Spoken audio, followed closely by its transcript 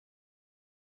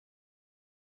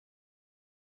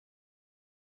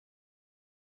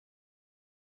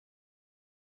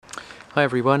Hi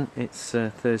everyone, it's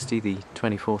Thursday the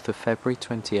 24th of February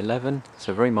 2011. It's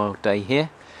a very mild day here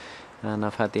and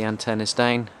I've had the antennas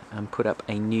down and put up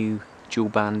a new dual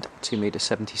band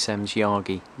 2m77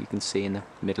 Yagi. You can see in the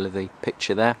middle of the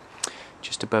picture there,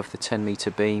 just above the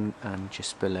 10m beam and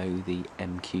just below the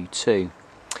MQ2.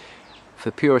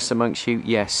 For purists amongst you,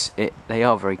 yes, they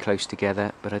are very close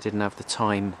together, but I didn't have the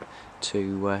time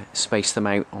to space them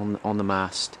out on the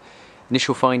mast.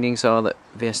 Initial findings are that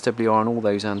VSWR on all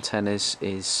those antennas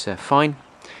is fine,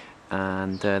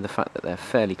 and the fact that they're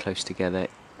fairly close together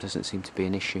doesn't seem to be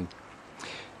an issue.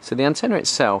 So the antenna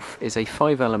itself is a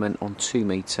 5 element on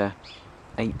 2m,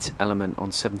 8 element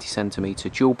on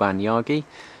 70cm dual band Yagi,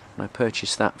 and I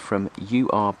purchased that from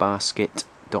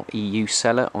urbasket.eu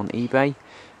seller on eBay,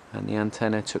 and the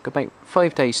antenna took about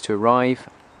 5 days to arrive.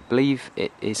 I believe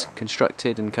it is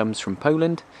constructed and comes from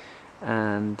Poland,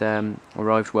 and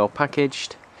arrived well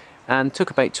packaged and took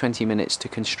about 20 minutes to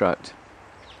construct.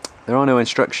 There are no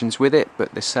instructions with it,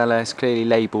 but the seller has clearly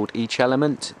labelled each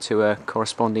element to a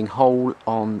corresponding hole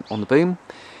on the boom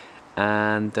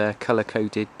and colour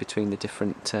coded between the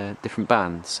different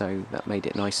bands, so that made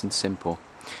it nice and simple.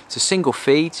 It's a single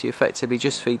feed, so you effectively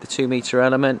just feed the 2m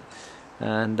element,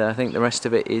 and I think the rest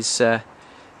of it is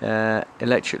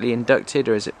electrically inducted,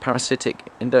 or is it parasitic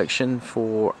induction,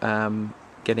 for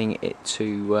getting it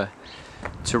to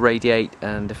radiate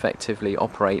and effectively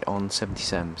operate on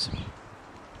 77s.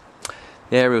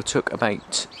 The aerial took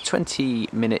about 20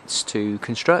 minutes to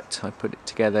construct. I put it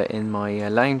together in my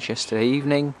lounge yesterday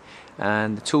evening,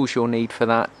 and the tools you'll need for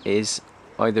that is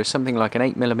either something like an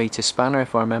 8mm spanner,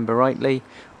 if I remember rightly,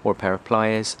 or a pair of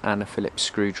pliers and a Phillips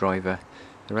screwdriver.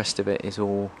 The rest of it is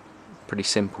all pretty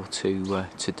simple to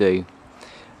do.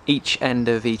 Each end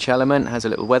of each element has a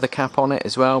little weather cap on it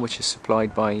as well, which is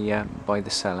supplied by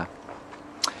the seller.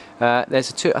 I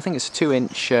think it's a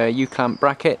 2-inch U-clamp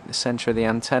bracket, the centre of the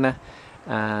antenna,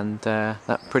 and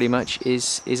that pretty much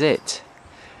is it.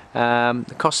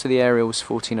 The cost of the aerial was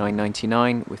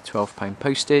 £49.99 with £12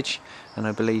 postage, and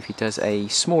I believe he does a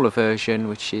smaller version,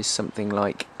 which is something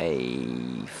like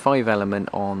a 5 element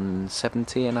on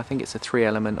 70, and I think it's a 3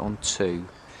 element on 2.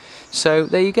 So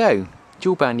there you go,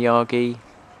 dual band Yagi,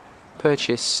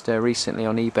 purchased recently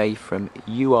on eBay from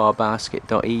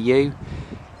urbasket.eu.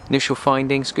 Initial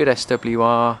findings, good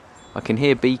SWR, I can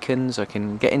hear beacons, I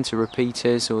can get into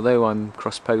repeaters, although I'm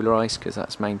cross polarised because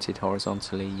that's mounted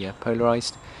horizontally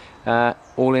polarised.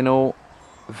 All in all,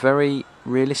 very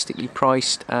realistically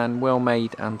priced and well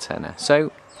made antenna.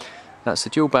 So that's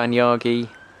the dual band Yagi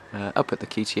up at the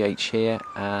QTH here,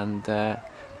 and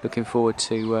looking forward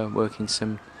to working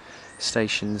some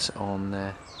stations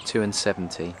on 2 and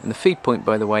 70. And the feed point,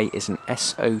 by the way, is an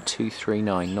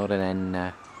SO239, not an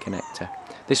N connector.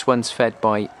 This one's fed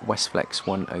by Westflex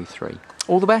 103.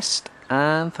 All the best,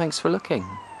 and thanks for looking.